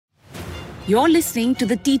You're listening to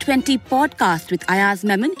the T20 podcast with Ayaz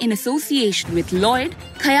Memon in association with Lloyd,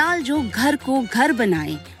 Khayal Jo Ghar Ko Ghar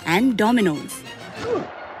Banaye, and Domino's.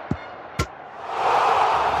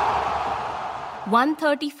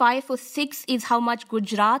 135 for 6 is how much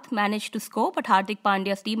Gujarat managed to score, but Hardik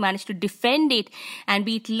Pandya's team managed to defend it and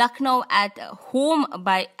beat Lucknow at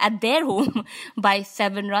their home by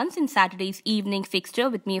 7 runs in Saturday's evening fixture.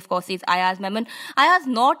 With me, of course, is Ayaz Memon. Ayaz,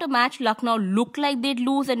 not a match Lucknow looked like they'd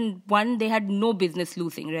lose, and one they had no business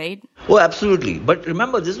losing, right? Oh, absolutely. But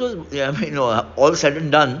remember, this was, all said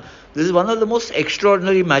and done, this is one of the most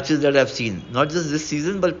extraordinary matches that I've seen, not just this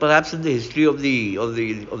season, but perhaps in the history of the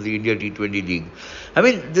Indian T20 League. I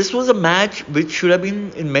mean, this was a match which should have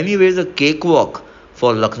been in many ways a cakewalk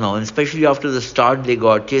for Lucknow, and especially after the start they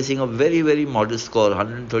got, chasing a very, very modest score,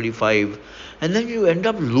 135, and then you end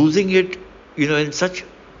up losing it, in such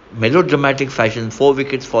melodramatic fashion, 4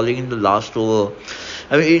 wickets falling in the last over.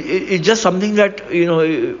 I mean, it's just something that,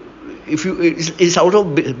 it's out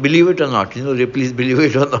of believe it or not, please believe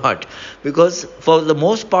it or not, because for the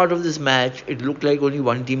most part of this match, it looked like only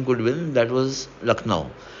one team could win, that was Lucknow.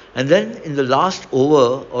 And then in the last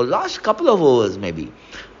over, or last couple of overs maybe,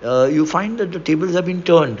 you find that the tables have been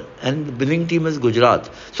turned and the winning team is Gujarat.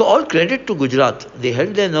 So all credit to Gujarat. They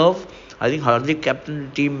held their nerve. I think Hardik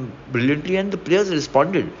captained the team brilliantly and the players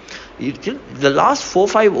responded. The last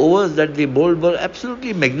 4-5 overs that they bowled were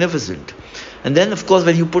absolutely magnificent. And then, of course,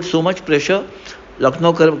 when you put so much pressure,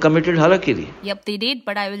 Lucknow committed harakiri. Yep, they did,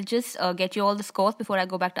 but I will just get you all the scores before I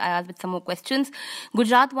go back to Ayaz with some more questions.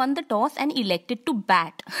 Gujarat won the toss and elected to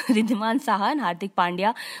bat. Wriddhiman Saha and Hardik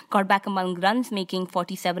Pandya got back among runs, making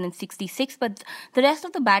 47 and 66, but the rest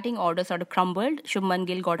of the batting order sort of crumbled. Shubman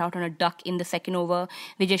Gill got out on a duck in the second over,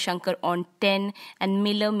 Vijay Shankar on 10, and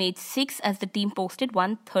Miller made 6 as the team posted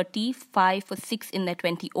 135 for 6 in their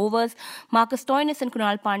 20 overs. Stoinis and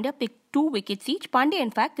Krunal Pandya picked 2 wickets each. Pandya,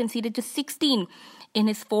 in fact, conceded just 16 in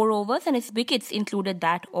his 4 overs, and his wickets included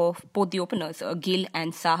that of both the openers, Gill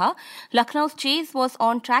and Saha. Lucknow's chase was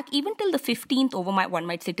on track even till the 15th over, one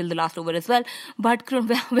might say till the last over as well, but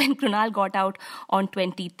when Krunal got out on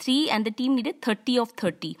 23 and the team needed 30 of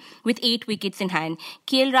 30 with 8 wickets in hand.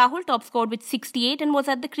 Rahul top scored with 68 and was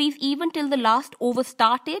at the crease even till the last over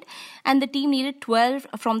started, and the team needed 12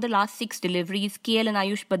 from the last 6 deliveries. KL and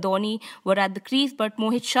Ayush Badoni were at the crease, but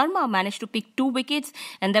Mohit Sharma managed to pick 2 wickets,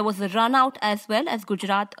 and there was a run out as well as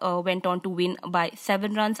Gujarat went on to win by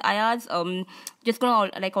 7 runs. Ayaz, just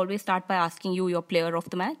going to, like always, start by asking you your player of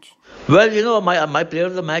the match. Well, my player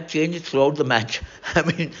of the match changed throughout the match. I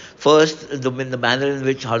mean, first, in the manner in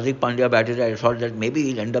which Hardik Pandya batted, I thought that maybe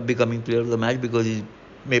he'll end up becoming player of the match because he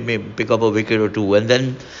may pick up a wicket or 2. And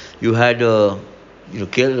then you had, KL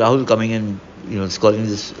Rahul coming in, scoring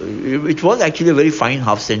this, which was actually a very fine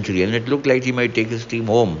half century, and it looked like he might take his team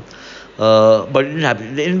home. But it didn't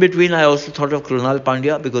happen. In between, I also thought of Krunal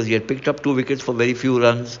Pandya because he had picked up 2 wickets for very few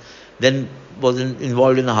runs, then was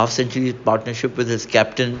involved in a half-century partnership with his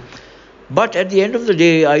captain. But at the end of the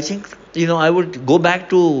day, I think, I would go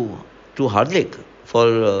back to Hardik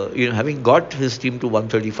for, having got his team to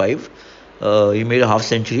 135. He made a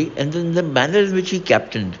half-century. And then the manner in which he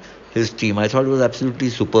captained his team, I thought was absolutely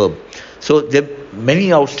superb. So there are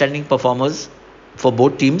many outstanding performers for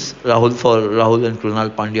both teams. Rahul and Krunal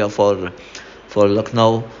Pandya for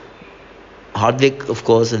Lucknow, Hardik, of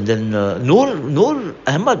course, and then Noor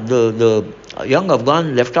Ahmed, the young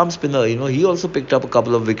Afghan left-arm spinner. He also picked up a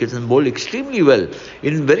couple of wickets and bowled extremely well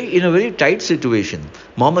in a very tight situation.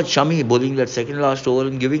 Mohammad Shami bowling that second last over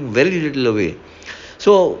and giving very little away.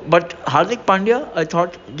 So, but Hardik Pandya, I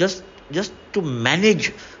thought just to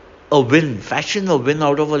manage a win, fashion a win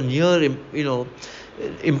out of a near,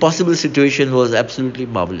 impossible situation was absolutely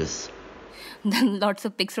marvelous. Lots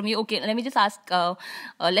of picks from you. Okay, let me just ask,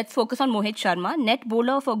 let's focus on Mohit Sharma, net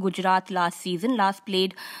bowler for Gujarat last season, last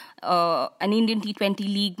played an Indian T20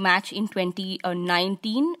 League match in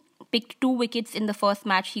 2019, picked 2 wickets in the first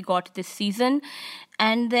match he got this season,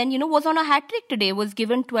 and then, was on a hat-trick today, was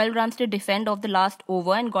given 12 runs to defend of the last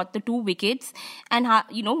over and got the 2 wickets. And,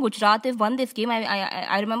 Gujarat have won this game.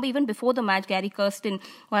 I remember even before the match, Gary Kirsten,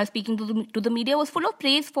 while speaking to the media, was full of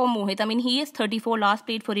praise for Mohit. I mean, he is 34, last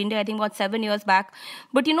played for India, I think, about 7 years back.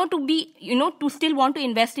 But, to still want to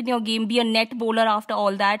invest in your game, be a net bowler after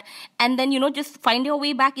all that, and then, just find your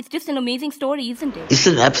way back. It's just an amazing story, isn't it? It's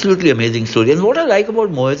an absolutely amazing story. And what I like about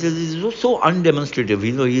Mohit is he's so undemonstrative.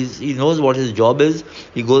 He knows what his job is.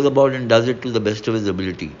 He goes about and does it to the best of his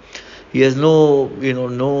ability. He has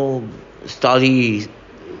no starry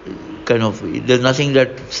there's nothing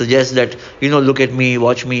that suggests that, look at me,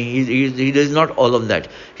 watch me. He does not all of that.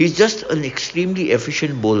 He's just an extremely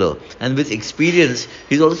efficient bowler, and with experience,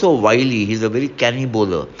 he's also wily. He's a very canny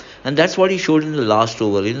bowler, and that's what he showed in the last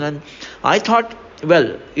over. And I thought,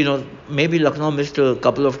 well, maybe Lucknow missed a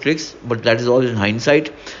couple of tricks, but that is all in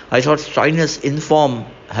hindsight. I thought Stoinis, in form,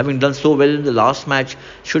 having done so well in the last match,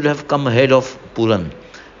 should have come ahead of Puran.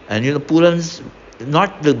 And Puran's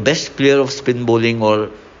not the best player of spin bowling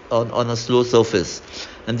or on a slow surface.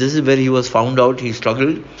 And this is where he was found out. He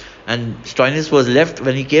struggled. And Stoinis was left.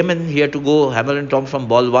 When he came in, he had to go hammer and tongs from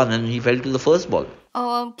ball one, and he fell to the first ball.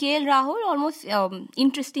 KL Rahul, almost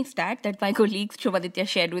interesting stat that my colleague Shubhaditya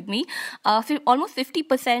shared with me. Almost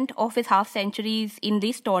 50% of his half centuries in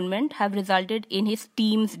this tournament have resulted in his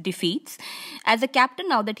team's defeats. As a captain,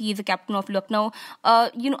 now that he is a captain of Lucknow,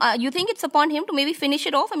 you think it's upon him to maybe finish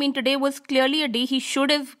it off? I mean, today was clearly a day he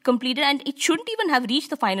should have completed, and it shouldn't even have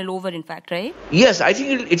reached the final over, in fact, right? Yes, I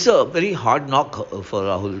think it's a very hard knock for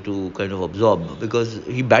Rahul to kind of absorb, because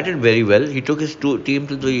he batted very well. He took his team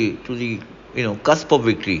to the cusp of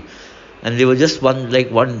victory, and they were just one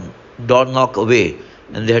door knock away,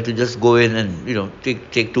 and they had to just go in and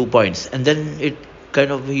take 2 points, and then it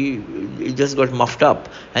he just got muffed up,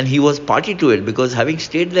 and he was party to it, because having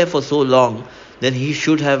stayed there for so long, then he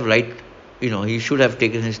should have he should have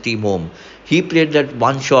taken his team home. He played that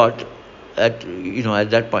one shot at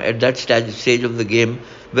that point, at that stage of the game,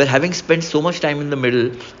 where having spent so much time in the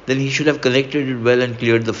middle, then he should have connected it well and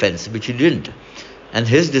cleared the fence, which he didn't. And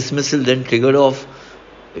his dismissal then triggered off,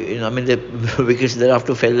 the wickets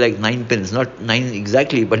thereafter fell like 9 pins. Not 9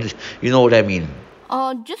 exactly, but you know what I mean.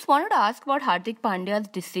 Just wanted to ask about Hardik Pandya's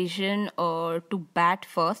decision to bat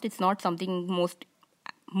first. It's not something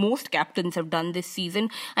most captains have done this season.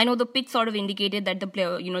 I know the pitch sort of indicated that the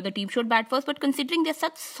player, the team should bat first, but considering they're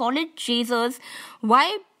such solid chasers,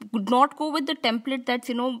 why not go with the template that's,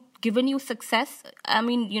 given you success? I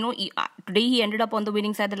mean, today he ended up on the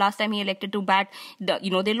winning side. The last time he elected to bat,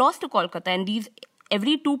 they lost to Kolkata, and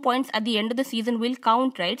every 2 points at the end of the season will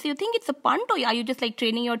count, right? So you think it's a punt, or are you just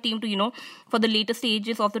training your team to, for the later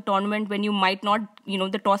stages of the tournament when you might not,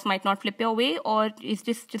 the toss might not flip your way, or is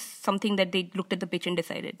this just something that they looked at the pitch and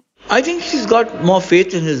decided? I think he's got more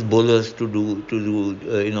faith in his bowlers to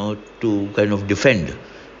kind of defend.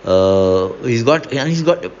 He's got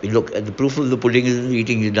look, the proof of the pudding is in the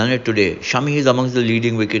eating. He's done it today. Shami is amongst the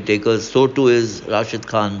leading wicket takers. So too is Rashid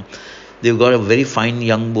Khan. They've got a very fine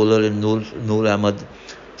young bowler in Noor Ahmed.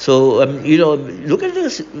 So look at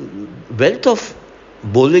this wealth of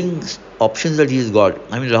bowling options that he's got.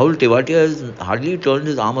 Rahul Tewatia has hardly turned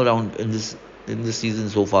his arm around in this season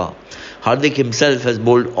so far. Hardik himself has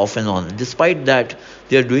bowled off and on. Despite that,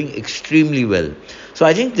 they are doing extremely well. So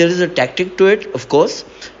I think there is a tactic to it, of course,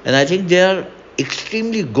 and I think they are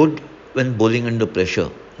extremely good when bowling under pressure.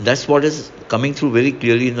 That's what is coming through very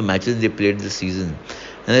clearly in the matches they played this season.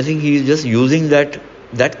 And I think he is just using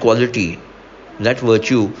that quality, that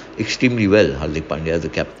virtue extremely well, Hardik Pandya as a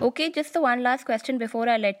captain. Okay, just the one last question before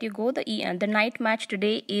I let you go. The night match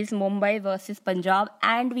today is Mumbai versus Punjab,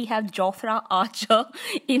 and we have Jofra Archer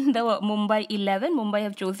in the Mumbai 11. Mumbai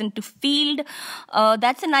have chosen to field.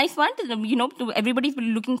 That's a nice one. Everybody's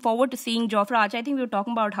looking forward to seeing Jofra Archer. I think we were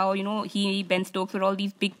talking about how, Ben Stokes were all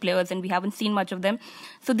these big players and we haven't seen much of them.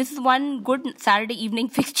 So this is one good Saturday evening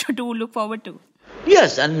fixture to look forward to.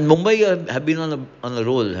 Yes, and Mumbai have been on a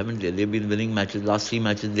roll, haven't they? They've been winning matches. Last 3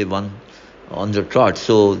 matches they won on the trot.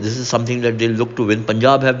 So this is something that they'll look to win.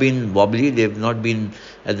 Punjab have been wobbly. They've not been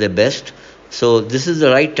at their best. So this is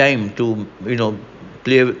the right time to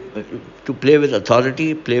play with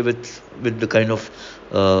authority, play with the kind of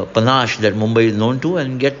panache that Mumbai is known to,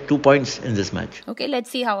 and get 2 points in this match. Okay,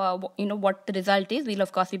 let's see how what the result is. We'll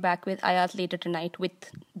of course be back with Ayaz later tonight with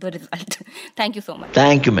the result. Thank you so much.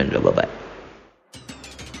 Thank you, Mendra. Bye bye.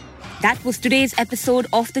 That was today's episode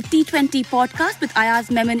of the T20 podcast with Ayaz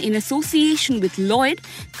Memon in association with Lloyd,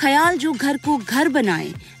 Khayal Jo Ghar Ko Ghar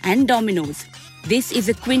Banaye, and Domino's. This is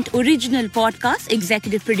a Quint original podcast,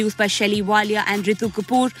 executive produced by Shelly Walia and Ritu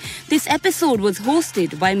Kapoor. This episode was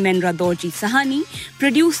hosted by Menra Dorji Sahani,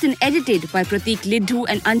 produced and edited by Pratik Lidhu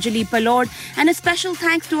and Anjali Palod, and a special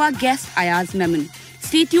thanks to our guest Ayaz Memon.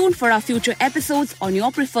 Stay tuned for our future episodes on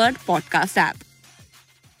your preferred podcast app.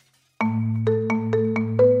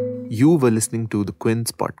 You were listening to the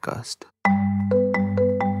Quince podcast.